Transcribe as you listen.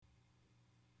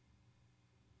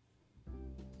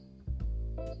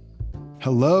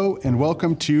Hello and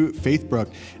welcome to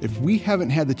Faithbrook. If we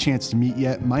haven't had the chance to meet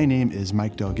yet, my name is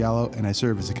Mike Delgallo and I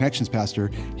serve as a Connections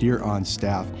Pastor here on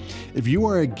staff. If you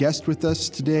are a guest with us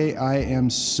today, I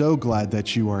am so glad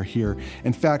that you are here.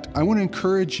 In fact, I want to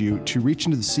encourage you to reach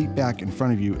into the seat back in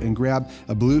front of you and grab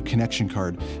a blue connection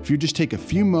card. If you just take a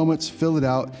few moments, fill it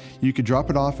out, you could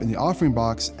drop it off in the offering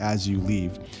box as you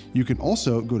leave. You can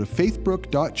also go to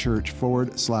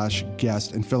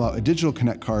faithbrook.church/guest and fill out a digital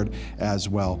connect card as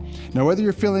well. Now, whether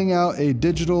you're filling out a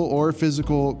digital or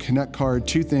physical Connect card,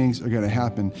 two things are going to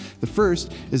happen. The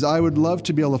first is I would love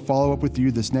to be able to follow up with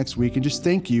you this next week and just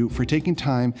thank you for taking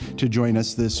time to join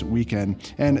us this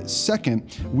weekend. And second,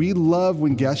 we love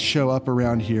when guests show up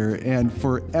around here, and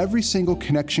for every single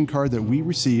connection card that we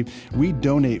receive, we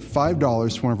donate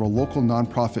 $5 to one of our local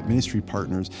nonprofit ministry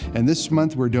partners. And this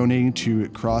month we're donating to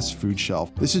Cross Food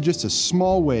Shelf. This is just a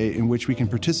small way in which we can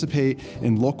participate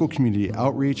in local community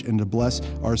outreach and to bless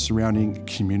our surrounding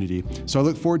community. So I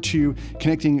look forward to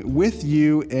connecting with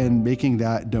you and making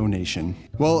that donation.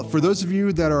 Well, for those of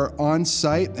you that are on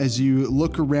site, as you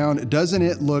look around, doesn't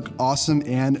it look awesome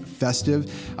and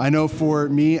festive? I know for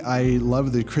me, I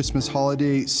love the Christmas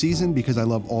holiday season because I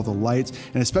love all the lights.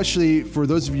 And especially for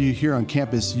those of you here on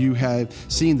campus, you have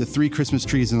seen the 3 Christmas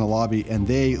trees in the lobby and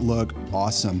they look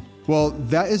awesome. Well,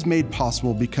 that is made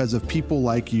possible because of people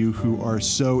like you who are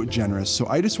so generous. So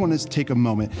I just want to take a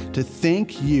moment to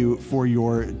thank you for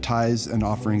your tithes and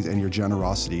offerings and your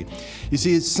generosity. You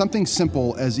see, it's something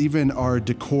simple as even our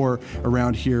decor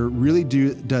around here really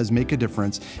does make a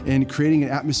difference in creating an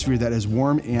atmosphere that is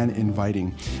warm and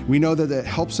inviting. We know that it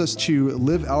helps us to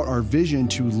live out our vision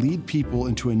to lead people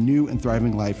into a new and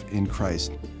thriving life in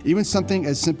Christ. Even something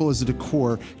as simple as a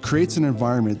decor creates an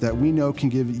environment that we know can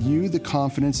give you the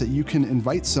confidence that you can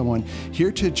invite someone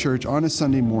here to church on a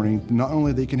Sunday morning. Not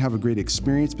only they can have a great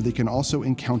experience, but they can also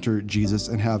encounter Jesus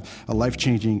and have a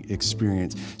life-changing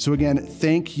experience. So again,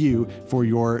 thank you for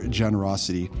your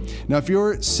generosity. Now, if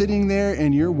you're sitting there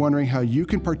and you're wondering how you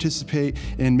can participate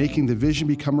in making the vision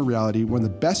become a reality, one of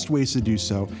the best ways to do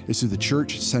so is through the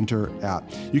Church Center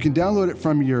app. You can download it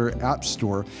from your app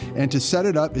store, and to set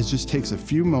it up, it just takes a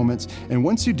few moments. And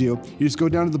once you do, you just go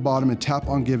down to the bottom and tap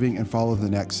on giving and follow the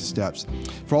next steps.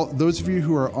 For all those of you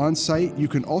who are on site, you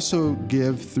can also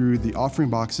give through the offering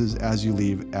boxes as you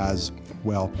leave as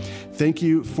well. Thank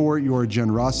you for your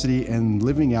generosity and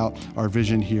living out our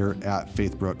vision here at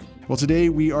Faithbrook. Well, today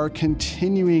we are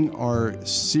continuing our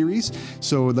series,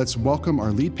 so let's welcome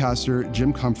our lead pastor,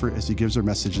 Jim Comfort, as he gives our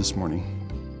message this morning.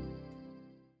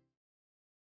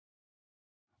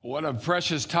 What a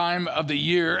precious time of the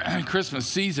year, Christmas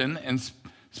season. And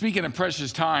speaking of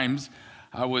precious times,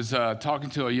 I was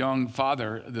talking to a young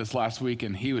father this last week,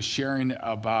 and he was sharing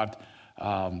about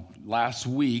last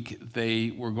week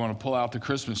they were going to pull out the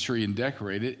Christmas tree and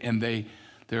decorate it, and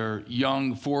their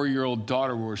young 4-year-old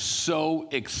daughter were so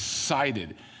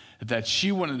excited that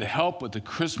she wanted to help with the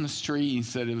Christmas tree. He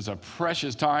said it was a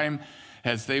precious time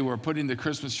as they were putting the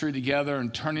Christmas tree together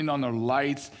and turning on the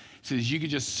lights. He says you could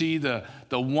just see the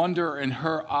wonder in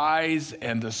her eyes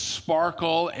and the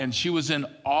sparkle, and she was in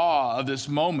awe of this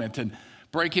moment and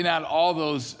breaking out all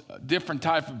those different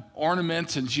type of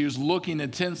ornaments, and she was looking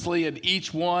intensely at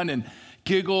each one and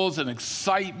giggles and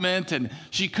excitement, and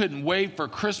she couldn't wait for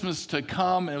Christmas to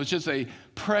come. And it was just a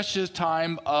precious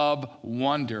time of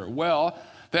wonder. Well,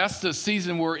 that's the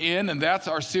season we're in, and that's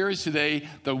our series today,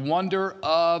 The Wonder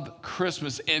of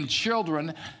Christmas. And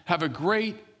children have a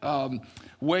great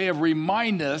way of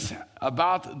reminding us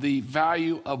about the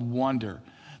value of wonder,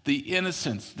 the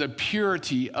innocence, the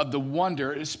purity of the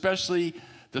wonder, especially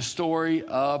the story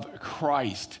of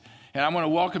Christ. And I'm going to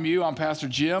welcome you. I'm Pastor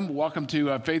Jim. Welcome to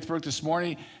Faithbrook this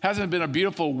morning. Hasn't it been a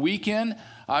beautiful weekend?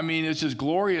 I mean, it's just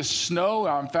glorious snow.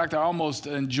 In fact, I almost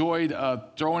enjoyed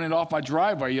throwing it off my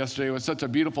driveway yesterday. It was such a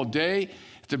beautiful day.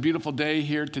 It's a beautiful day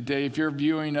here today. If you're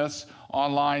viewing us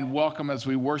online, welcome as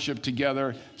we worship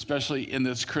together, especially in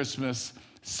this Christmas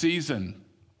season.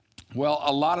 Well,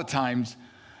 a lot of times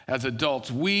as adults,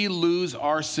 we lose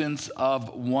our sense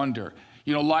of wonder.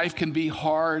 You know, life can be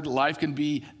hard. Life can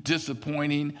be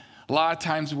disappointing. A lot of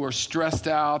times we're stressed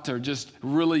out or just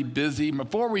really busy.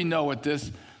 Before we know it,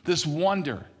 this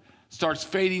wonder starts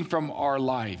fading from our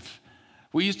life.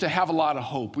 We used to have a lot of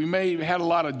hope. We may have had a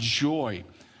lot of joy,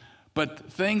 but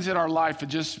things in our life have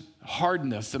just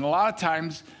hardened us. And a lot of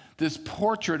times this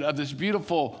portrait of this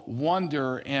beautiful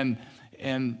wonder and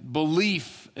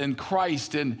belief in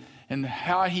Christ and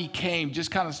how he came just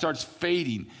kind of starts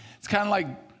fading. It's kind of like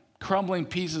crumbling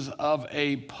pieces of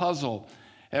a puzzle.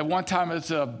 At one time,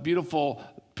 it's a beautiful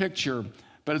picture,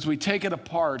 but as we take it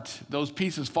apart, those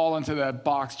pieces fall into that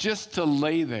box just to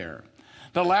lay there.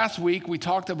 The last week, we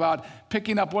talked about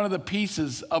picking up one of the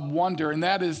pieces of wonder, and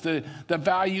that is the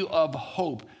value of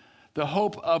hope, the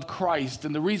hope of Christ,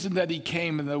 and the reason that he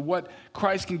came, and what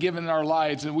Christ can give in our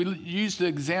lives. And we used the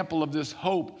example of this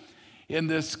hope in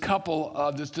this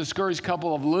couple, this discouraged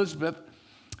couple of Elizabeth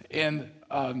and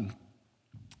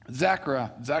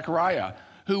Zachariah,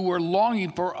 who were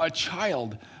longing for a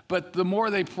child. But the more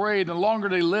they prayed, the longer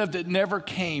they lived, it never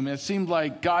came. It seemed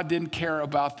like God didn't care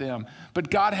about them. But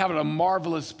God had a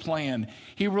marvelous plan.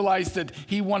 He realized that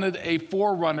he wanted a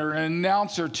forerunner, an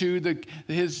announcer to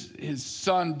his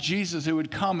son, Jesus, who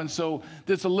would come. And so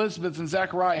this Elizabeth and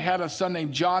Zachariah had a son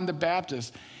named John the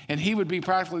Baptist. And he would be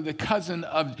practically the cousin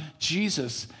of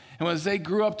Jesus. And as they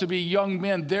grew up to be young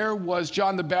men, there was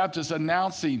John the Baptist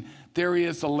announcing, there he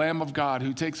is, the Lamb of God,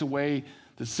 who takes away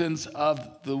the sins of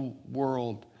the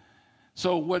world.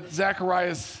 So what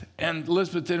Zacharias and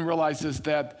Elizabeth didn't realize is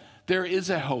that there is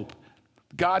a hope.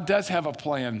 God does have a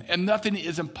plan, and nothing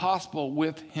is impossible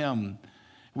with him.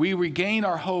 We regain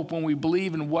our hope when we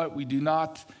believe in what we do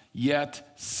not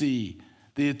yet see,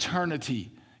 the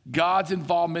eternity, God's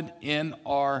involvement in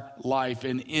our life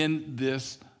and in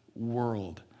this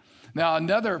world. Now,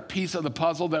 another piece of the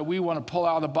puzzle that we want to pull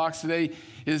out of the box today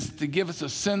is to give us a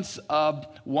sense of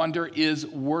wonder is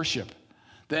worship.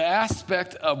 The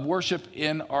aspect of worship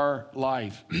in our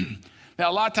life. Now,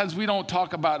 a lot of times we don't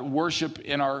talk about worship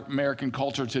in our American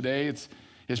culture today.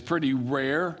 It's pretty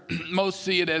rare. Most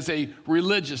see it as a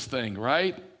religious thing,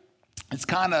 right? It's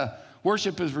kind of,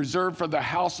 worship is reserved for the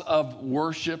house of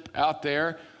worship out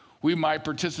there. We might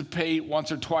participate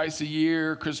once or twice a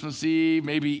year, Christmas Eve,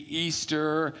 maybe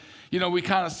Easter. You know, we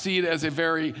kind of see it as a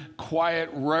very quiet,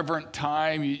 reverent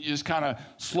time. You just kind of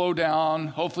slow down.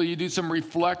 Hopefully you do some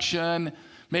reflection,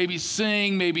 maybe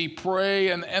sing, maybe pray,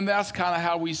 and that's kind of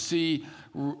how we see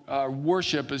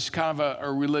worship as kind of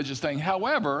a religious thing.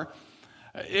 However,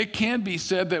 it can be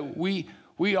said that we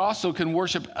also can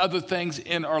worship other things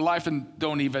in our life and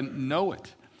don't even know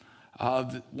it.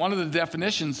 One of the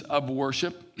definitions of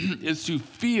worship is to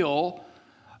feel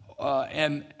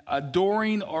an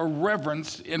adoring or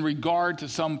reverence in regard to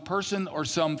some person or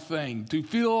something. To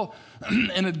feel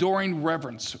an adoring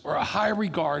reverence or a high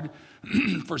regard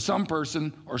for some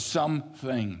person or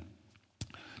something.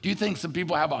 Do you think some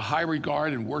people have a high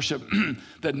regard and worship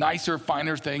the nicer,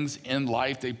 finer things in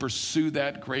life? They pursue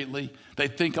that greatly. They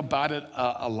think about it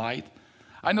a lot.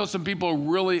 I know some people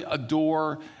really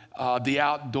adore the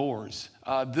outdoors.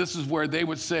 This is where they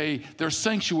would say their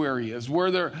sanctuary is, where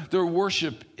their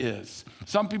worship is.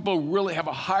 Some people really have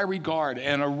a high regard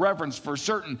and a reverence for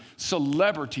certain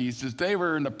celebrities. As they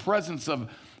were in the presence of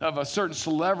a certain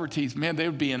celebrities, man, they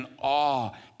would be in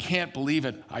awe. Can't believe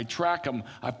it. I track them.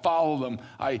 I follow them.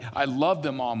 I love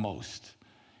them almost.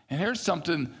 And here's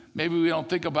something maybe we don't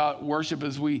think about worship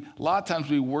as a lot of times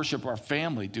we worship our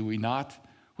family, do we not?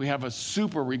 We have a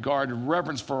super regard and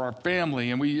reverence for our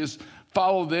family, and we just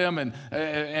follow them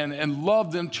and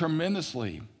love them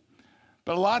tremendously.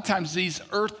 But a lot of times these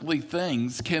earthly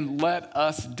things can let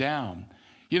us down.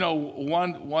 You know,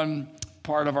 one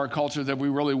part of our culture that we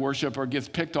really worship or gets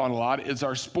picked on a lot is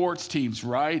our sports teams,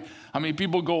 right? I mean,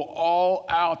 people go all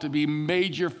out to be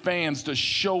major fans, to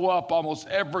show up almost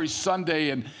every Sunday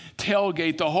and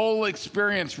tailgate, the whole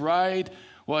experience, right?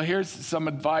 Well, here's some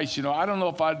advice. You know, I don't know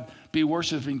if I'd be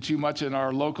worshiping too much in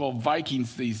our local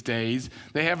Vikings these days.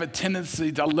 They have a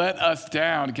tendency to let us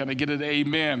down. Can I get an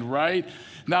amen, right?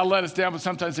 Not let us down, but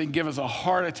sometimes they can give us a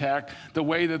heart attack the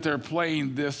way that they're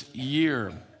playing this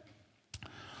year.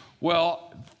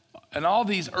 Well, and all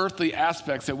these earthly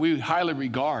aspects that we highly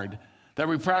regard, that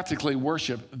we practically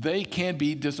worship, they can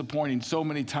be disappointing so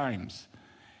many times.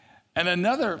 And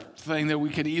another thing that we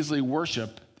can easily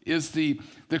worship is the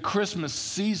Christmas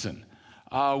season.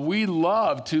 We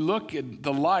love to look at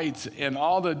the lights and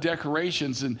all the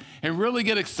decorations and really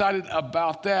get excited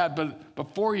about that. But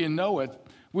before you know it,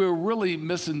 we're really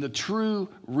missing the true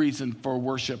reason for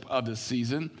worship of this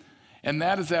season. And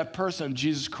that is that person,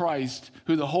 Jesus Christ,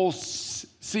 who the whole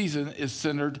season is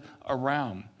centered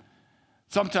around.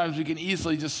 Sometimes we can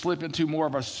easily just slip into more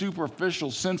of a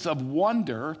superficial sense of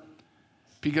wonder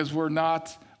because we're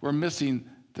missing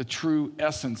the true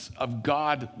essence of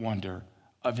God wonder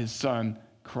of his son,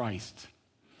 Christ.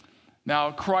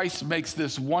 Now, Christ makes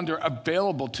this wonder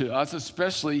available to us,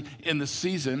 especially in the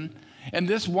season. And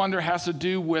this wonder has to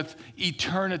do with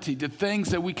eternity, the things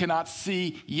that we cannot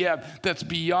see yet, that's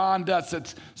beyond us,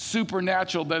 that's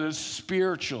supernatural, that is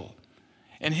spiritual.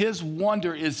 And his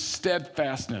wonder is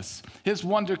steadfastness. His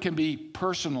wonder can be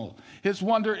personal. His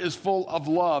wonder is full of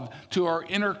love to our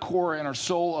inner core and our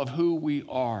soul of who we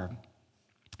are.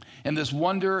 And this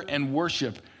wonder and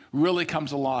worship really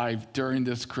comes alive during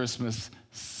this Christmas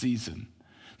season.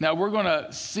 Now, we're going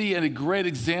to see a great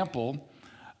example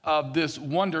of this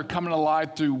wonder coming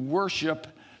alive through worship,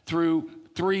 through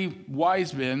three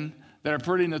wise men that are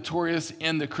pretty notorious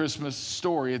in the Christmas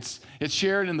story. It's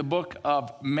shared in the book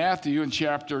of Matthew in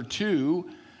chapter 2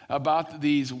 about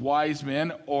these wise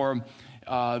men, or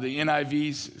the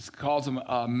NIV calls them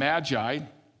magi.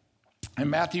 And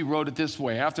Matthew wrote it this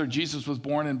way: after Jesus was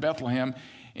born in Bethlehem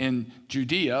in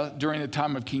Judea during the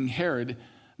time of King Herod,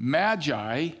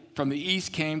 magi from the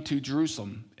east came to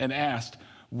Jerusalem and asked,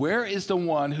 "Where is the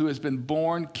one who has been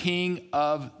born King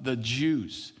of the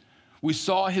Jews? We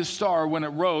saw his star when it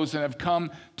rose and have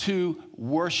come to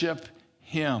worship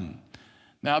him."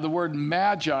 Now, the word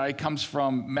magi comes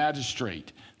from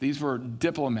magistrate. These were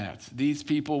diplomats. These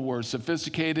people were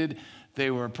sophisticated.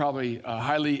 They were probably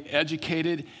highly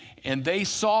educated, and they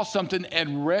saw something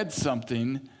and read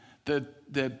something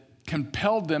that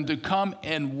compelled them to come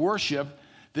and worship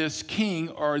this king,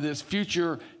 or this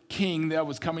future king that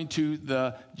was coming to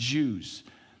the Jews.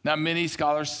 Now, many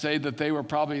scholars say that they were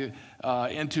probably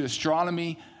into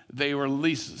astronomy. They were at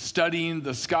least studying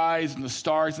the skies and the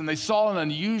stars, and they saw an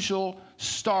unusual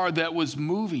star that was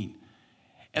moving.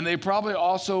 And they probably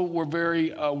also were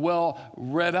very well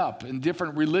read up in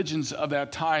different religions of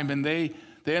that time, and they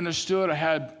understood or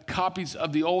had copies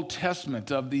of the Old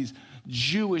Testament, of these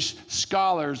Jewish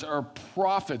scholars or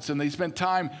prophets, and they spent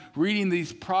time reading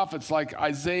these prophets like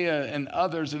Isaiah and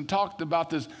others, and talked about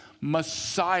this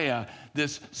Messiah,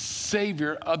 this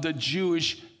Savior of the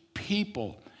Jewish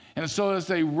people. And so as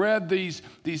they read these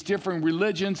different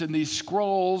religions and these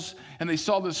scrolls, and they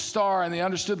saw the star and they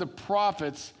understood the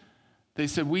prophets, they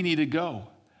said, we need to go.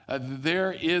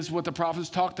 There is what the prophets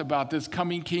talked about, this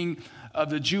coming king of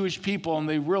the Jewish people, and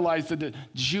they realized that the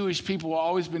Jewish people have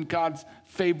always been God's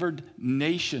favored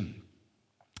nation.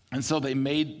 And so they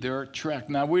made their trek.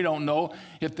 Now, we don't know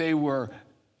if they were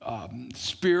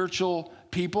spiritual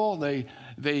people,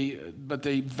 but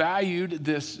they valued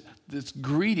this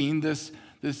greeting, this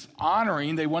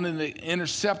honoring. They wanted to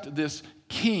intercept this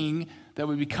king that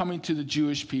would be coming to the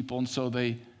Jewish people, and so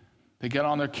they got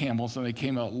on their camels and they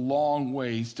came a long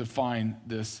ways to find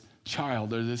this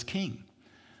child, or this king.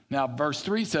 Now, verse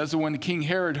 3 says that when King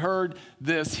Herod heard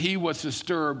this, he was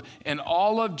disturbed, and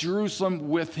all of Jerusalem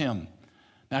with him.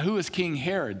 Now, who is King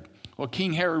Herod? Well,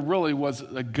 King Herod really was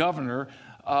the governor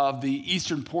of the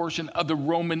eastern portion of the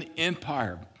Roman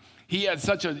Empire. He had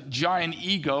such a giant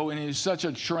ego, and he was such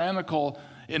a tyrannical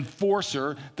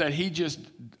enforcer that he just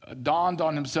donned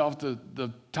on himself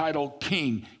the title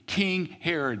King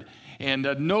Herod. And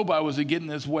nobody was getting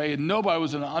in his way, and nobody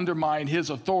was going to undermine his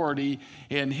authority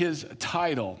and his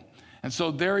title. And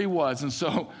so there he was. And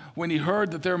so when he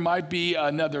heard that there might be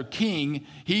another king,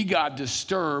 he got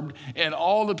disturbed, and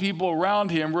all the people around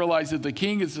him realized that the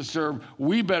king is disturbed.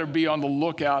 We better be on the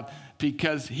lookout,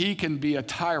 because he can be a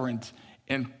tyrant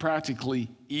and practically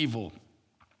evil.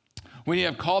 When he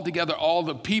had called together all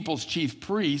the people's chief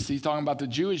priests, he's talking about the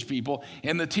Jewish people,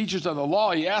 and the teachers of the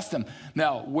law, he asked them,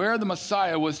 now, where the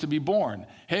Messiah was to be born.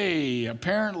 Hey,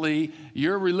 apparently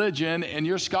your religion and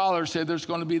your scholars said there's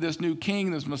going to be this new king,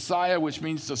 this Messiah, which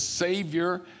means the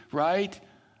Savior, right?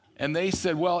 And they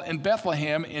said, well, in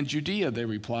Bethlehem in Judea, they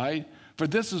replied, for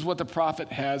this is what the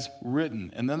prophet has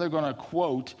written. And then they're going to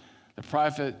quote the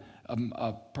prophet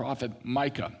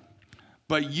Micah.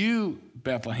 But you,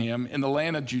 Bethlehem, in the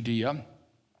land of Judea,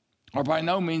 are by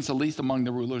no means the least among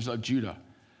the rulers of Judah.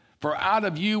 For out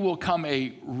of you will come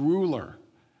a ruler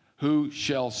who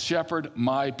shall shepherd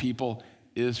my people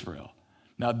Israel.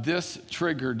 Now this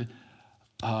triggered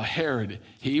Herod.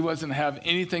 He wasn't have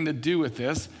anything to do with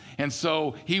this. And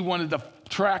so he wanted to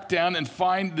track down and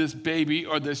find this baby,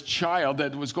 or this child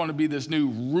that was going to be this new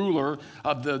ruler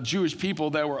of the Jewish people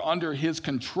that were under his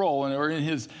control and were in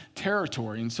his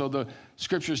territory. And so the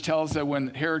scriptures tell us that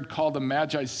when Herod called the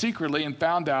Magi secretly and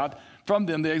found out from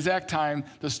them the exact time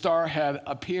the star had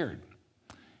appeared,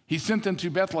 he sent them to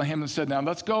Bethlehem and said, now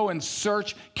let's go and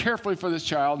search carefully for this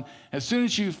child. As soon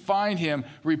as you find him,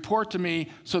 report to me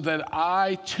so that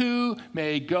I too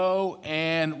may go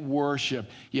and worship.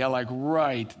 Yeah, like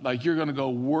you're going to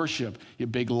go worship, you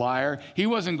big liar. He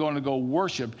wasn't going to go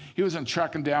worship. He wasn't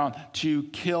tracking down to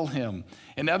kill him.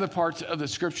 And other parts of the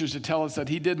scriptures that tell us that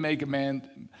he did make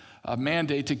a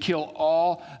mandate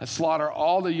to slaughter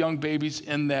all the young babies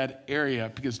in that area,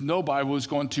 because nobody was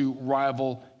going to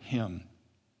rival him.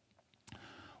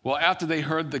 Well, after they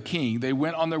heard the king, they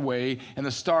went on their way, and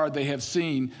the star they had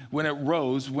seen when it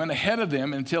rose went ahead of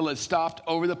them until it stopped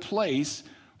over the place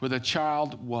where the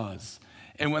child was.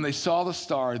 And when they saw the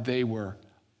star, they were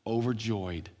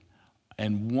overjoyed.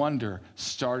 and wonder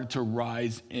started to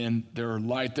rise in their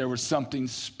life. There was something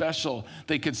special.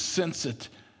 They could sense it.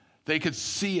 They could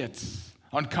see it.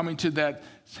 On coming to that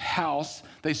house,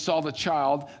 they saw the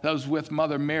child that was with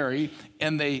Mother Mary,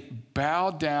 and they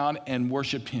bowed down and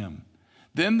worshiped him.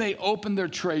 Then they opened their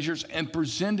treasures and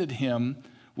presented him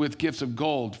with gifts of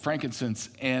gold, frankincense,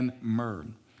 and myrrh.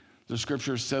 The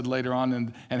scriptures said later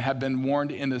on, and have been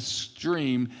warned in this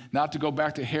dream not to go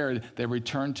back to Herod. They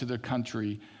returned to their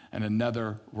country and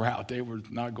another route. They were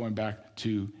not going back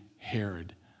to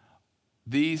Herod.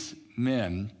 These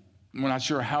men, we're not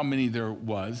sure how many there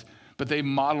was, but they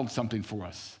modeled something for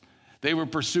us. They were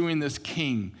pursuing this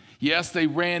king. Yes, they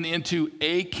ran into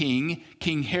a king,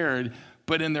 King Herod,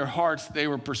 but in their hearts they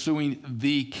were pursuing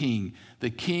the king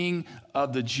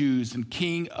of the Jews and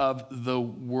king of the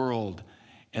world.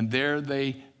 And there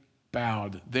they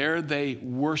bowed. There they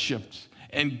worshiped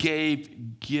and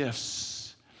gave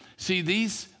gifts. See,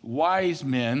 these wise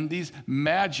men, these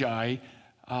magi,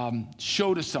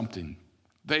 showed us something.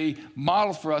 They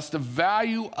modeled for us the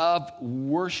value of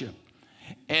worship.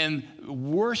 And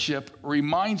worship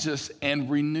reminds us and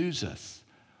renews us.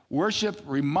 Worship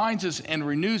reminds us and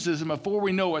renews us, and before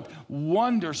we know it,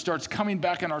 wonder starts coming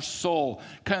back in our soul,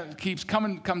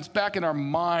 comes back in our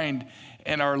mind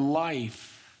and our life.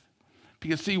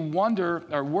 Because see, wonder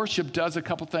or worship does a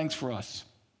couple things for us.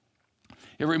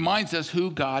 It reminds us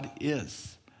who God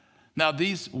is. Now,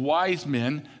 these wise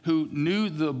men who knew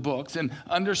the books and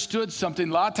understood something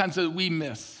a lot of times that we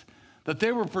miss, that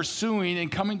they were pursuing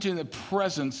and coming to the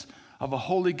presence of a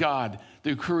holy God,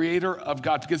 the creator of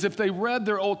God. Because if they read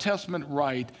their Old Testament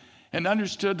right and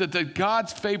understood that the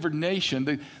God's favored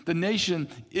nation, the nation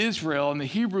Israel and the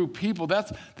Hebrew people,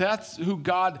 that's who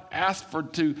God asked for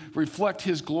to reflect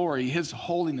his glory, his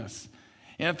holiness.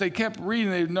 And if they kept reading,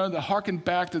 they would know to hearken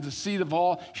back to the seed of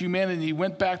all humanity. He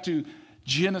went back to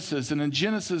Genesis, and in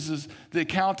Genesis is the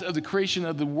account of the creation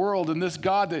of the world, and this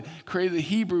God that created the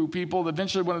Hebrew people, that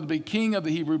eventually wanted to be king of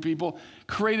the Hebrew people,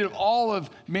 created all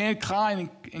of mankind,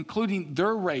 including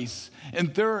their race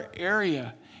and their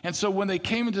area. And so when they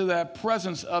came into that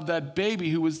presence of that baby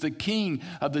who was the king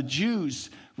of the Jews,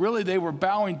 really they were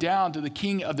bowing down to the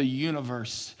king of the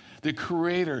universe, the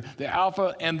creator, the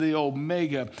Alpha and the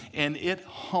Omega, and it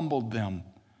humbled them.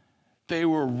 They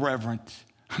were reverent.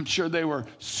 I'm sure they were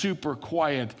super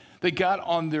quiet. They got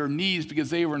on their knees because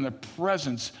they were in the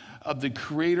presence of the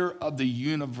creator of the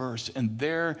universe. And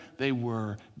there they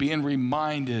were, being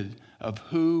reminded of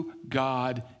who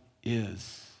God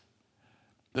is.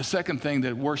 The second thing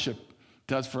that worship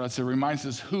does for us, it reminds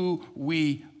us who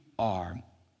we are.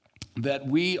 That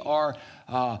we are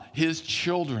his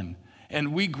children.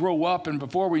 And we grow up, and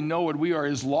before we know it, we are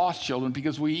his lost children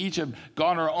because we each have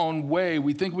gone our own way.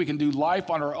 We think we can do life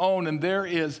on our own, and there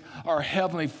is our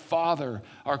Heavenly Father,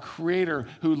 our Creator,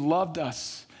 who loved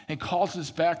us and calls us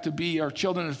back to be our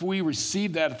children. If we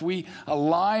receive that, if we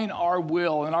align our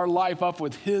will and our life up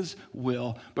with his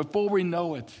will, before we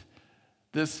know it,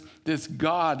 this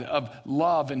God of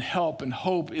love and help and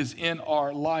hope is in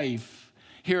our life.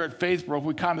 Here at Faithbrook,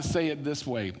 we kind of say it this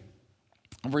way,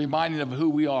 reminding of who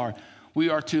we are. We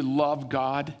are to love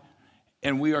God,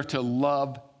 and we are to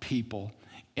love people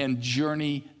and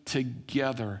journey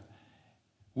together.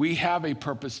 We have a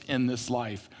purpose in this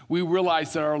life. We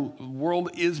realize that our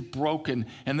world is broken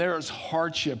and there is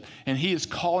hardship, and he is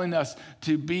calling us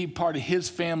to be part of his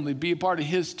family, be a part of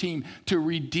his team, to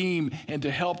redeem and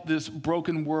to help this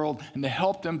broken world and to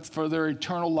help them for their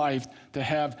eternal life to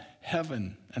have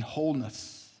heaven and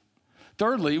wholeness.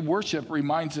 Thirdly, worship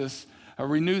reminds us,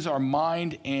 renews our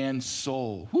mind and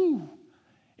soul. Whew.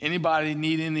 Anybody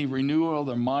need any renewal of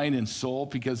their mind and soul?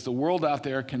 Because the world out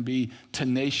there can be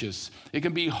tenacious. It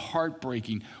can be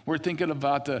heartbreaking. We're thinking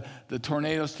about the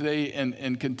tornadoes today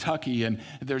in Kentucky, and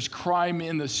there's crime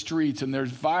in the streets, and there's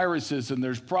viruses, and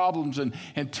there's problems and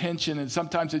tension, and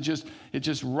sometimes it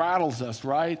just rattles us,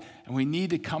 right? And we need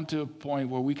to come to a point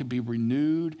where we can be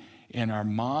renewed in our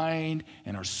mind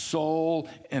and our soul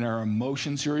and our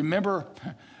emotions. You remember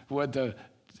what the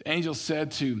angel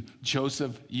said to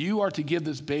Joseph? You are to give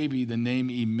this baby the name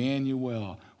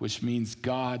Emmanuel, which means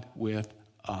God with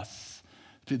us.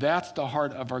 See, that's the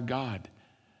heart of our God,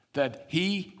 that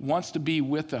he wants to be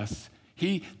with us.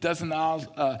 He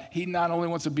not only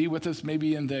wants to be with us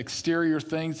maybe in the exterior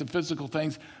things, the physical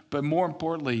things, but more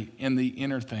importantly in the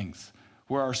inner things,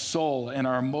 where our soul and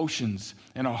our emotions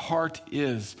and our heart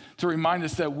is, to remind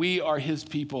us that we are his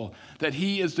people, that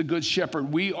he is the good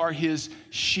shepherd. We are his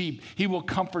sheep. He will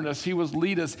comfort us. He will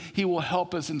lead us. He will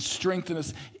help us and strengthen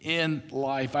us in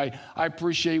life. I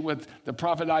appreciate what the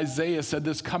prophet Isaiah said,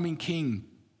 this coming king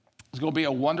is going to be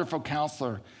a wonderful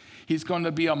counselor. He's going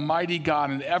to be a mighty God,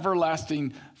 an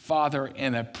everlasting Father,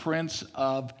 and a Prince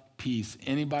of Peace.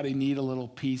 Anybody need a little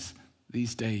peace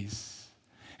these days?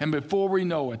 And before we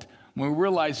know it, when we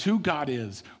realize who God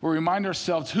is, we remind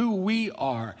ourselves who we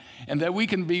are, and that we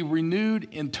can be renewed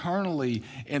internally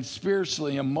and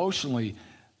spiritually, emotionally,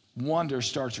 wonder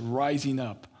starts rising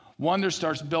up. Wonder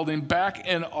starts building back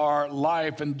in our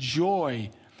life, and joy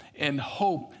and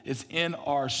hope is in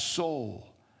our soul.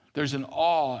 There's an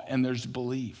awe and there's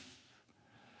belief.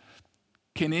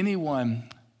 Can anyone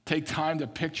take time to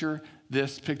picture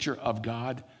this picture of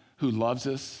God who loves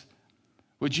us?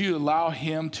 Would you allow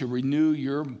him to renew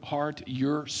your heart,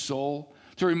 your soul,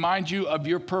 to remind you of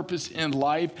your purpose in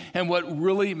life and what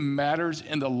really matters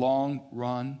in the long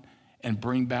run, and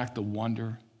bring back the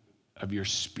wonder of your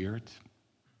spirit?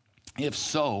 If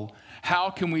so, how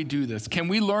can we do this? Can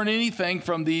we learn anything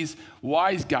from these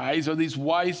wise guys or these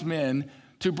wise men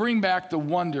to bring back the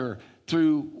wonder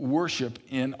through worship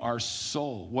in our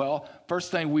soul? Well, first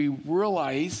thing we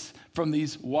realize from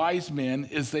these wise men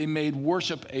is they made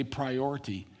worship a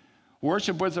priority.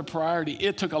 Worship was a priority.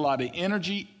 It took a lot of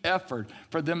energy, effort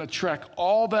for them to trek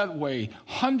all that way,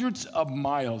 hundreds of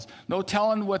miles. No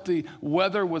telling what the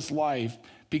weather was like,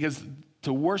 because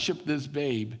to worship this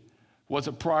babe was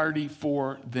a priority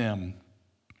for them.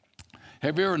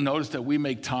 Have you ever noticed that we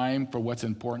make time for what's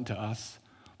important to us?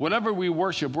 Whatever we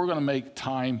worship, we're going to make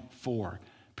time for,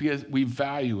 because we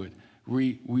value it.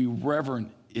 We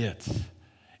reverence it.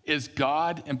 Is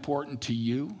God important to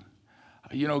you?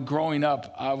 You know, growing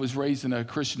up, I was raised in a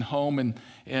Christian home,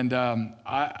 and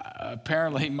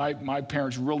apparently my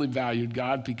parents really valued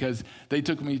God, because they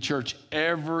took me to church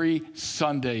every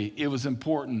Sunday. It was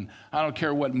important. I don't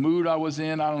care what mood I was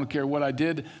in. I don't care what I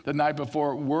did the night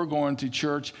before. We're going to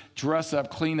church, dress up,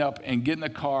 clean up, and get in the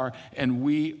car, and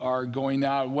we are going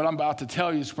out. What I'm about to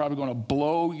tell you is probably going to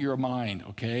blow your mind,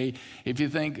 okay? If you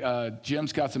think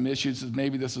Jim's got some issues,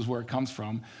 maybe this is where it comes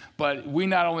from. But we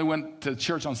not only went to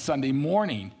church on Sunday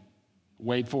morning,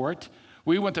 wait for it,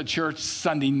 we went to church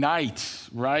Sunday night,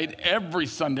 right? Every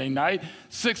Sunday night.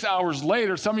 6 hours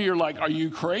later, some of you are like, are you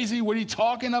crazy? What are you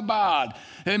talking about?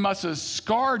 It must have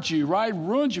scarred you, right?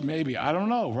 Ruined you maybe. I don't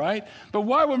know, right? But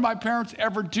why would my parents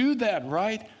ever do that,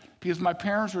 right? Because my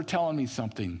parents were telling me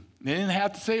something. They didn't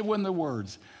have to say it with their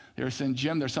words. They were saying,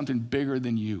 Jim, there's something bigger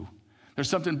than you. There's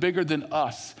something bigger than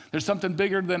us. There's something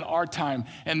bigger than our time.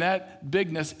 And that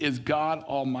bigness is God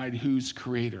Almighty, who's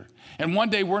creator. And one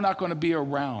day we're not going to be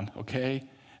around, okay?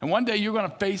 And one day you're going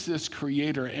to face this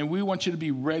creator, and we want you to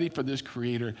be ready for this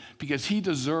creator, because he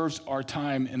deserves our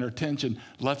time and our attention.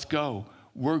 Let's go.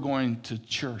 We're going to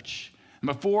church. And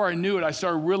before I knew it, I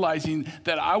started realizing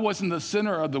that I wasn't the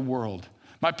center of the world.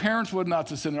 My parents were not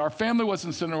the center. Our family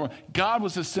wasn't the center. God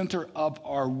was the center of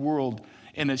our world.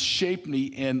 And it shaped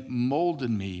me and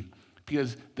molded me,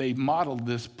 because they modeled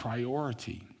this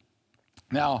priority.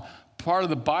 Now, part of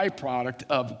the byproduct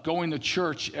of going to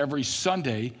church every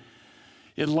Sunday,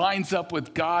 it lines up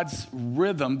with God's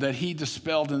rhythm that he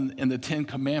dispelled in the Ten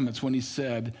Commandments when he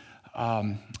said,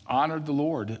 honor the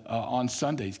Lord on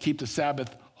Sundays, keep the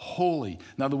Sabbath holy.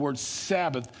 Now, the word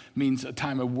Sabbath means a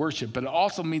time of worship, but it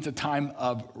also means a time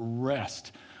of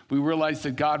rest. We realize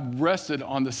that God rested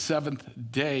on the seventh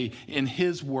day in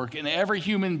his work, and every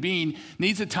human being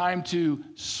needs a time to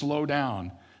slow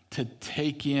down, to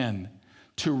take in,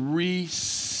 to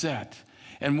reset.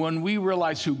 And when we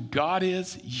realize who God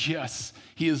is, yes,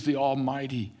 he is the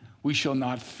Almighty. We shall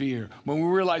not fear. When we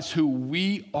realize who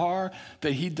we are,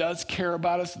 that he does care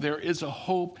about us, there is a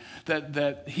hope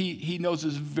that he knows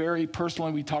us very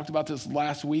personally. We talked about this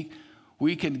last week.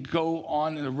 We can go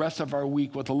on in the rest of our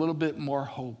week with a little bit more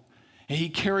hope. And he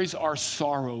carries our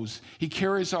sorrows. He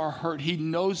carries our hurt. He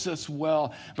knows us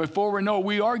well. Before we know it,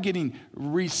 we are getting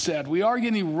reset. We are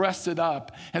getting rested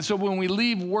up. And so when we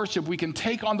leave worship, we can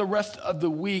take on the rest of the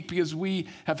week, because we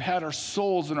have had our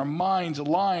souls and our minds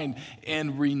aligned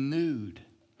and renewed.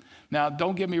 Now,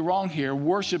 don't get me wrong here.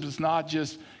 Worship is not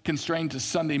just constrained to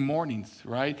Sunday mornings,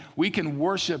 right? We can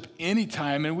worship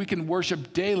anytime, and we can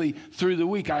worship daily through the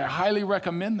week. I highly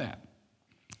recommend that.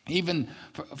 Even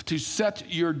to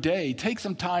set your day, take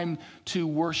some time to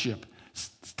worship.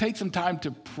 Take some time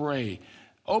to pray.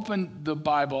 Open the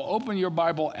Bible, open your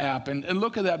Bible app, and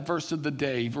look at that verse of the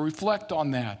day. Reflect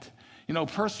on that. You know,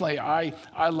 personally, I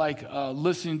like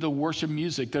listening to worship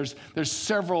music. There's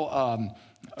several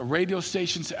radio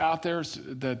stations out there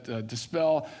that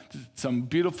dispel some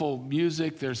beautiful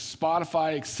music. There's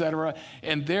Spotify, etc.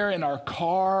 And they're in our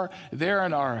car, they're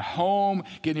in our home,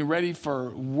 getting ready for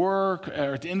work.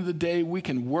 Or at the end of the day, we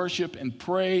can worship and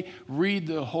pray, read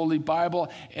the Holy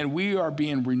Bible, and we are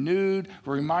being renewed.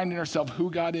 We're reminding ourselves who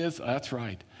God is. That's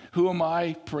right. Who am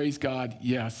I? Praise God,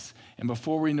 yes. And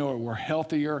before we know it, we're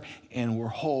healthier and we're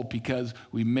whole because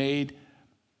we made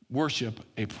worship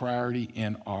a priority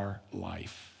in our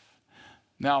life.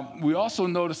 Now, we also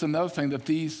notice another thing that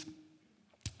these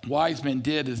wise men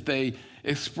did is they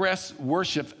expressed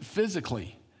worship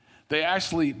physically. They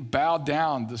actually bowed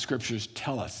down, the scriptures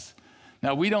tell us.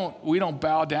 Now, we don't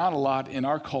bow down a lot in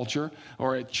our culture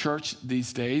or at church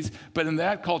these days, but in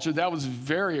that culture, that was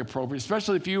very appropriate,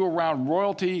 especially if you were around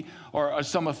royalty or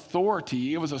some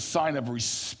authority. It was a sign of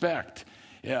respect.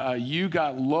 You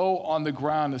got low on the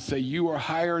ground to say, you are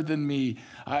higher than me.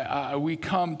 We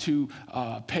come to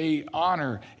pay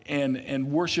honor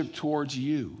and worship towards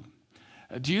you.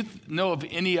 Do you know of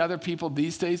any other people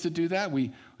these days that do that?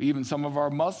 Even some of our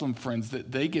Muslim friends, that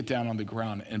they get down on the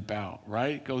ground and bow,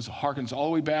 right? It harkens all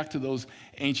the way back to those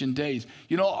ancient days.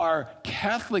 You know, our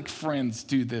Catholic friends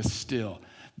do this still.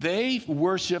 They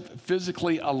worship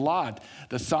physically a lot.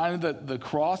 The sign of the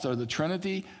cross or the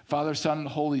Trinity, Father, Son, and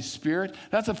Holy Spirit,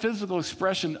 that's a physical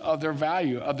expression of their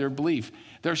value, of their belief.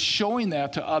 They're showing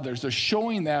that to others. They're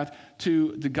showing that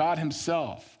to the God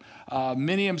himself.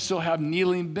 Many of them still have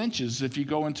kneeling benches. If you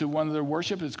go into one of their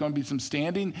worship, it's going to be some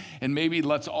standing, and maybe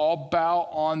let's all bow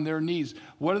on their knees.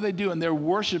 What are they doing? They're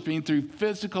worshiping through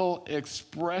physical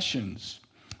expressions.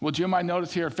 Well, Jim, I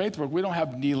notice here at Faithbrook, we don't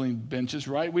have kneeling benches,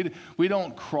 right? We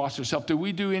don't cross ourselves. Do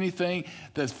we do anything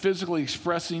that's physically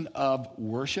expressing of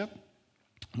worship?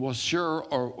 Well, sure,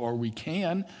 or we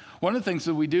can. One of the things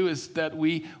that we do is that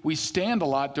we stand a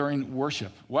lot during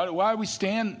worship. Why do we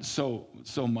stand so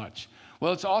much?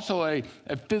 Well, it's also a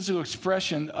physical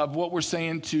expression of what we're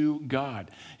saying to God.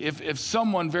 If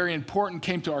someone very important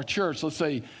came to our church, let's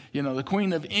say, the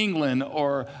Queen of England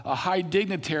or a high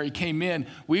dignitary came in,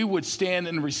 we would stand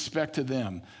in respect to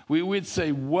them. We would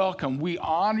say, welcome. We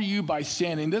honor you by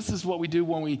standing. This is what we do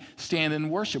when we stand in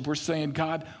worship. We're saying,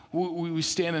 God, we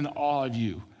stand in awe of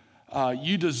you.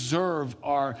 You deserve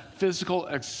our physical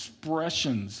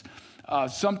expressions.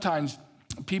 Sometimes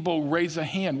people raise a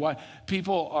hand.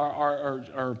 People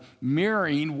are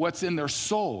mirroring what's in their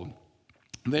soul.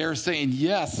 They are saying,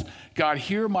 yes, God,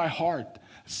 hear my heart.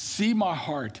 See my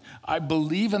heart. I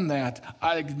believe in that.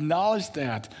 I acknowledge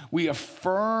that. We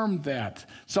affirm that.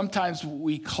 Sometimes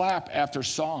we clap after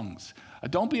songs.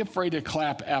 Don't be afraid to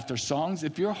clap after songs.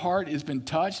 If your heart has been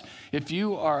touched, if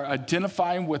you are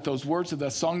identifying with those words of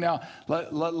that song, now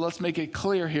let's make it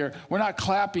clear here. We're not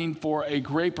clapping for a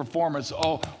great performance.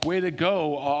 Oh, way to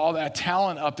go, all that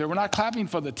talent up there. We're not clapping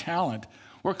for the talent.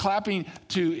 We're clapping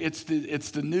to, it's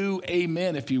the new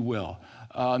amen, if you will.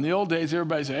 In the old days,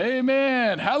 everybody said,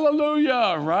 amen,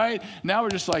 hallelujah, right? Now we're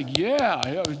just like,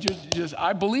 yeah, just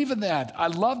I believe in that. I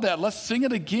love that. Let's sing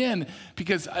it again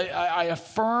because I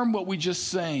affirm what we just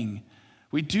sang.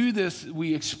 We do this,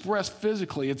 we express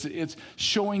physically. It's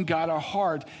showing God our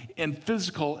heart in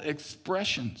physical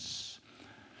expressions.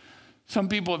 Some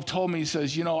people have told me, he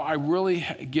says, I really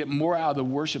get more out of the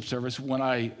worship service when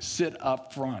I sit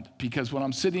up front, because when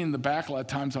I'm sitting in the back, a lot of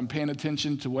times I'm paying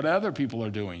attention to what other people are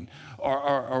doing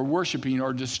or worshiping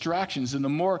or distractions. And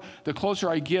the closer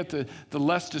I get, the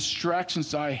less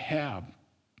distractions I have.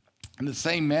 In the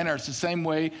same manner, it's the same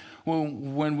way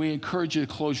when we encourage you to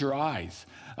close your eyes.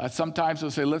 Sometimes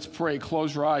they'll say, let's pray,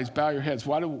 close your eyes, bow your heads.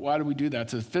 Why do we do that?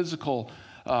 It's a physical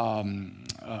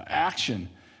action,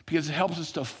 because it helps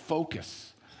us to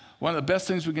focus. One of the best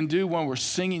things we can do when we're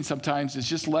singing sometimes is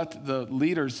just let the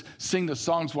leaders sing the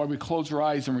songs while we close our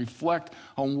eyes and reflect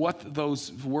on what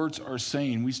those words are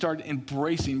saying. We start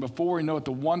embracing. Before we know it,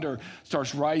 the wonder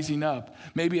starts rising up.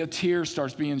 Maybe a tear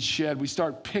starts being shed. We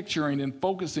start picturing and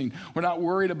focusing. We're not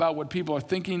worried about what people are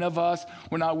thinking of us.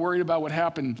 We're not worried about what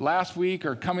happened last week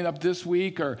or coming up this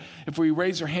week, or if we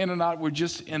raise our hand or not. We're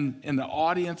just in the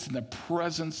audience, in the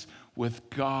presence with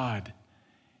God.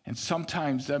 And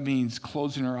sometimes that means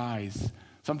closing our eyes.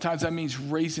 Sometimes that means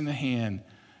raising a hand,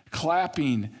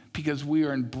 clapping, because we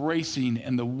are embracing,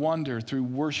 and the wonder through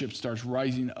worship starts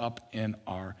rising up in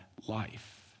our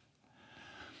life.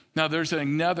 Now, there's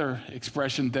another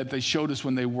expression that they showed us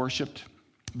when they worshiped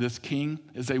this king,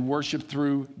 is they worshiped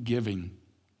through giving.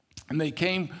 And they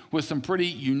came with some pretty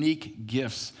unique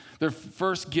gifts. Their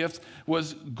first gift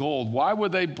was gold. Why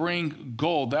would they bring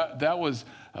gold? That was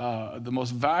the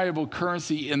most valuable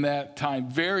currency in that time,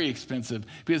 very expensive,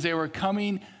 because they were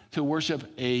coming to worship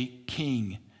a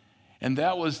king. And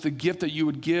that was the gift that you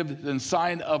would give in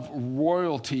sign of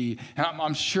royalty. And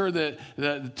I'm sure that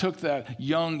it took that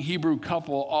young Hebrew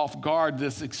couple off guard,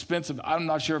 this expensive, I'm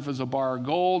not sure if it was a bar of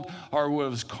gold or it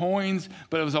was coins,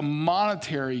 but it was a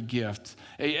monetary gift,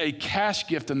 a cash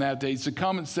gift in that day, to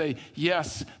come and say,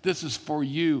 yes, this is for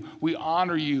you. We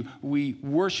honor you. We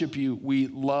worship you. We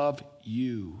love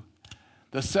you.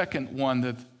 The second one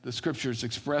that the scriptures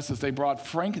express is they brought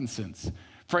frankincense.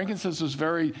 Frankincense was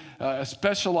very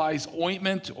specialized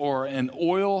ointment or an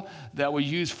oil that was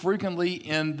used frequently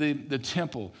in the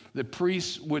temple. The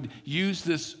priests would use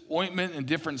this ointment in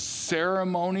different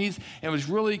ceremonies, and it was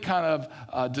really kind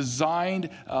of designed,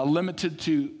 limited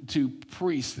to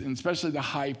priests, and especially the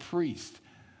high priest.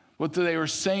 What they were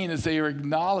saying is they were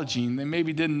acknowledging, they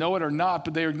maybe didn't know it or not,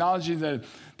 but they were acknowledging that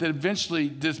eventually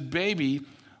this baby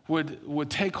would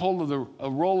take hold of a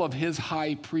role of his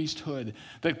high priesthood,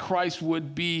 that Christ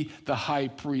would be the high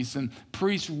priest. And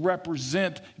priests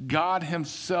represent God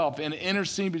himself and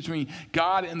intercede between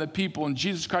God and the people. And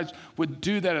Jesus Christ would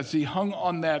do that as he hung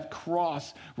on that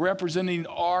cross, representing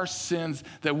our sins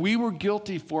that we were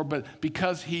guilty for, but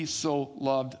because he so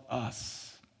loved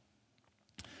us.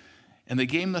 And they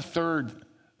gave him the third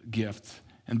gift.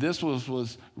 And this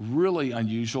was really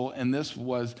unusual. And this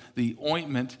was the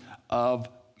ointment of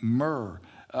myrrh,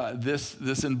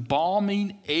 this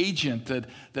embalming agent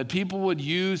that people would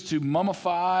use to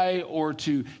mummify or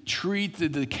to treat the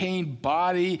decaying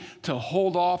body, to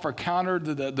hold off or counter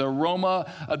the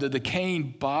aroma of the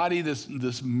decaying body,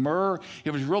 this myrrh.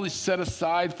 It was really set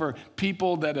aside for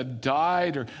people that had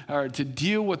died or to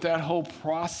deal with that whole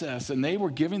process. And they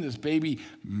were giving this baby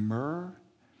myrrh.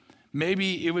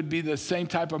 Maybe it would be the same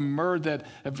type of myrrh that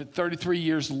 33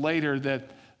 years later that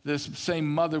this same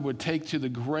mother would take to the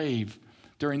grave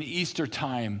during Easter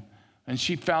time, and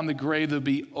she found the grave to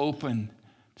be open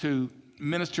to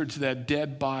minister to that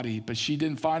dead body, but she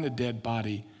didn't find a dead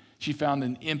body. She found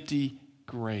an empty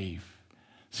grave.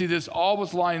 See, this all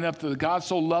was lining up that God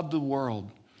so loved the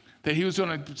world that he was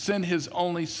going to send his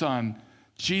only son,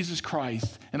 Jesus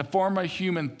Christ, in the form of a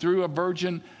human through a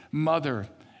virgin mother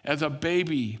as a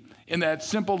baby in that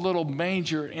simple little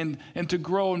manger, and to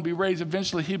grow and be raised.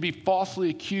 Eventually, he'd be falsely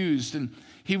accused, and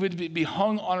he would be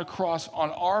hung on a cross on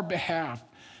our behalf,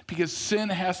 because sin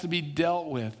has to be dealt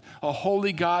with. A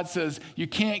holy God says, you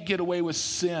can't get away with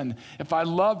sin. If I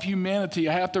love humanity,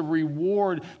 I have to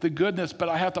reward the goodness, but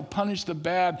I have to punish the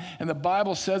bad. And the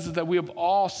Bible says that we have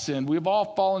all sinned. We have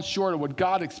all fallen short of what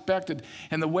God expected,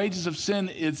 and the wages of sin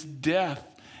is death.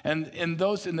 And in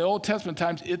the Old Testament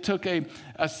times, it took a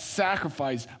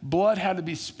sacrifice. Blood had to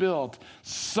be spilled.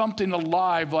 Something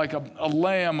alive like a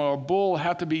lamb or a bull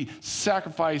had to be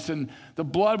sacrificed. And the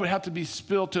blood would have to be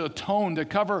spilled to atone, to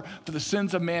cover for the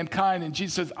sins of mankind. And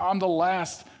Jesus says, I'm the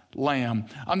last lamb.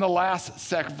 I'm the last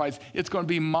sacrifice. It's going to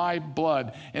be my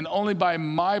blood. And only by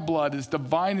my blood is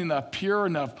divine enough, pure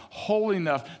enough, holy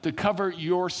enough to cover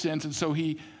your sins. And so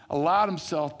he allowed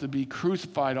himself to be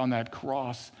crucified on that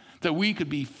cross, that we could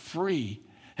be free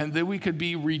and that we could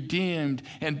be redeemed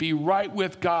and be right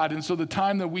with God. And so the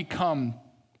time that we come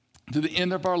to the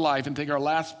end of our life and take our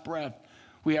last breath,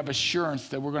 we have assurance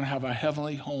that we're going to have a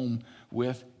heavenly home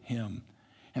with him.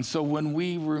 And so when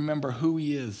we remember who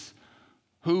he is,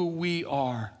 who we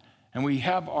are, and we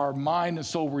have our mind and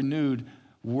soul renewed,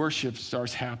 worship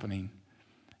starts happening.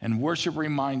 And worship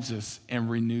reminds us and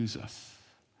renews us.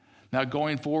 Now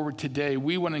going forward today,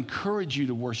 we want to encourage you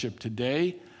to worship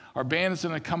today. Our band is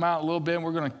going to come out a little bit, and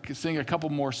we're going to sing a couple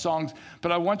more songs.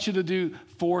 But I want you to do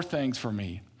 4 things for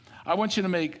me. I want you to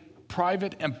make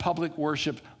private and public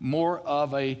worship more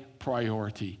of a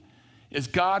priority. Is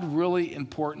God really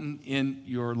important in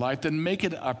your life? Then make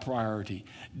it a priority.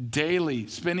 Daily,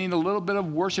 spending a little bit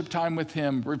of worship time with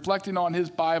him, reflecting on his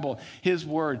Bible, his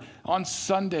word. On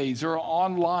Sundays or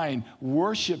online,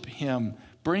 worship him.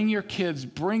 Bring your kids,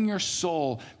 bring your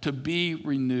soul to be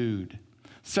renewed.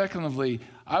 Secondly,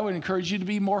 I would encourage you to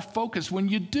be more focused when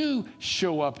you do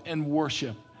show up and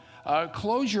worship.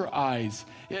 Close your eyes.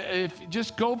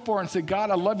 Just go for it and say, God,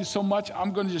 I love you so much,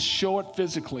 I'm going to just show it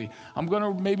physically. I'm going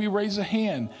to maybe raise a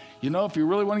hand. You know, if you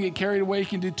really want to get carried away, you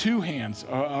can do 2 hands,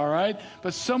 all right?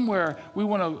 But somewhere we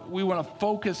want to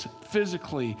focus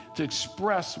physically to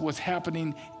express what's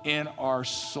happening in our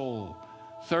soul.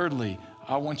 Thirdly,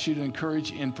 I want you to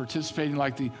encourage in participating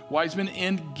like the wise men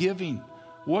in giving.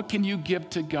 What can you give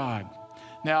to God?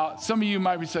 Now, some of you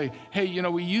might be saying, hey, you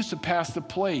know, we used to pass the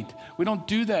plate. We don't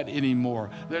do that anymore.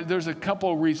 There's a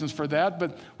couple of reasons for that,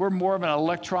 but we're more of an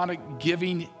electronic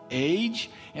giving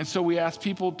age. And so we ask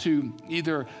people to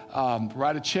either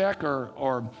write a check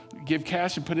or give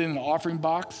cash and put it in an offering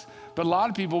box. But a lot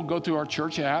of people go through our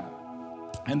church app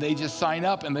and they just sign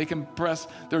up and they can press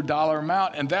their dollar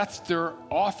amount, and that's their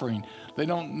offering. They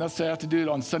don't necessarily have to do it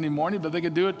on Sunday morning, but they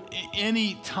can do it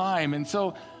any time. And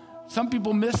so some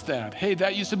people miss that. Hey,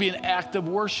 that used to be an act of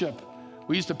worship.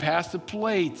 We used to pass the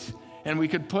plate, and we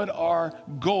could put our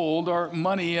gold, our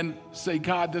money, and say,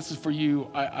 God, this is for you.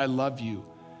 I love you.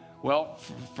 Well,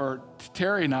 for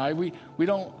Terry and I, we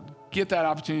don't get that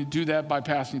opportunity to do that by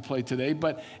passing the plate today,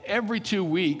 but every 2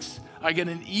 weeks, I get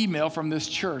an email from this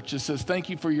church that says, thank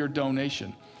you for your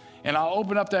donation. And I'll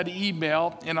open up that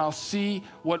email and I'll see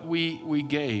what we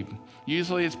gave.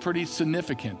 Usually it's pretty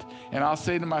significant. And I'll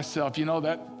say to myself,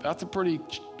 that's a pretty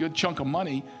good chunk of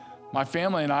money. My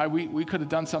family and I, we could have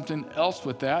done something else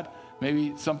with that,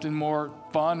 maybe something more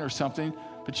fun or something.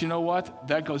 But you know what?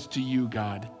 That goes to you,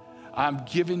 God. I'm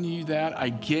giving you that. I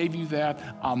gave you that.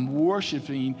 I'm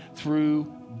worshiping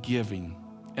through giving.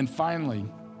 And finally,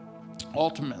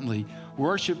 ultimately,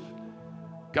 worship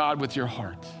God with your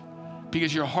heart,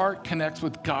 because your heart connects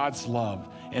with God's love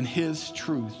and his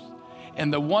truth.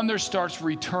 And the wonder starts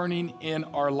returning in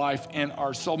our life and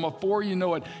our soul. Before you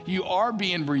know it, you are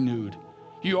being renewed.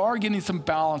 You are getting some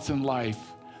balance in life.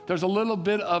 There's a little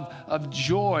bit of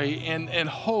joy and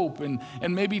hope and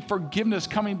maybe forgiveness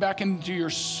coming back into your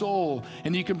soul,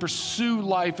 and you can pursue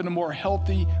life in a more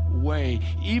healthy way,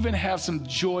 even have some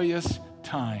joyous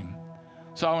time.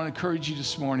 So I want to encourage you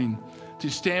this morning to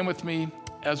stand with me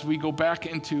as we go back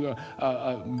into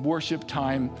a worship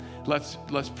time. Let's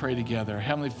pray together.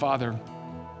 Heavenly Father,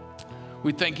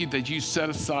 we thank you that you set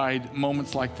aside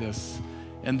moments like this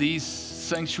and these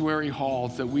sanctuary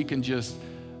halls that we can just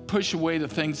push away the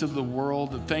things of the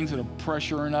world, the things that are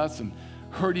pressuring us and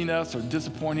hurting us or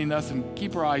disappointing us, and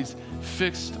keep our eyes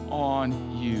fixed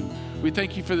on you. We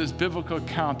thank you for this biblical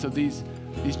account of these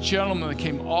gentlemen that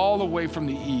came all the way from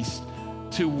the east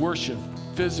to worship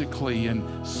physically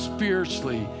and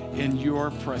spiritually in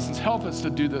your presence. Help us to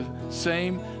do the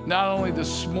same, not only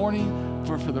this morning,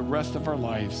 but for the rest of our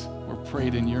lives. We're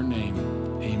prayed in your name.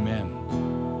 Amen.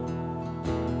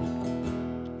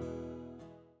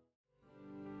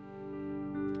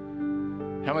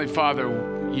 Heavenly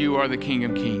Father, you are the King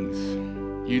of Kings.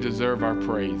 You deserve our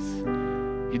praise.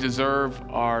 You deserve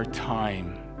our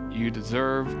time. You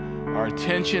deserve our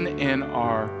attention in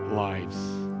our lives.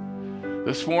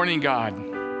 This morning, God,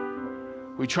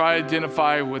 we try to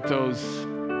identify with those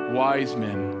wise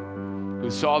men who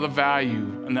saw the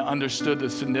value and understood the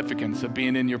significance of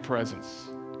being in your presence.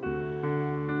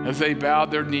 As they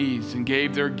bowed their knees and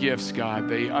gave their gifts, God,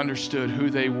 they understood who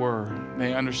they were.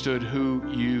 They understood who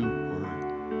you were.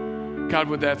 God,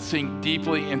 would that sink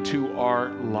deeply into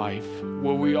our life?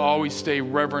 Will we always stay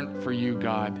reverent for you,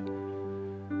 God?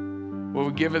 Will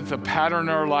we give us a pattern in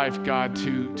our life, God,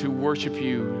 to worship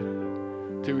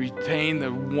you, to retain the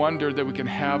wonder that we can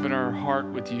have in our heart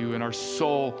with you and our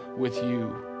soul with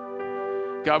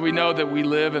you? God, we know that we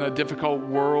live in a difficult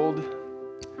world.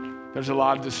 There's a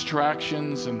lot of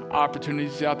distractions and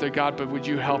opportunities out there, God, but would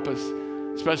you help us,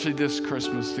 especially this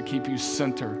Christmas, to keep you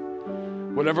center?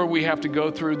 Whatever we have to go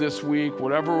through this week,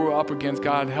 whatever we're up against,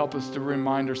 God, help us to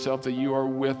remind ourselves that you are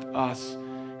with us.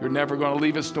 You're never going to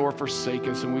leave us nor forsake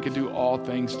us, and we can do all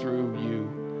things through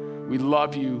you. We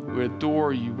love you, we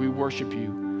adore you, we worship you,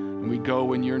 and we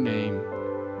go in your name.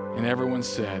 And everyone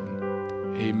said,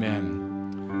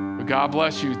 amen. But God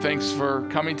bless you. Thanks for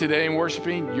coming today and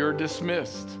worshiping. You're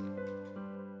dismissed.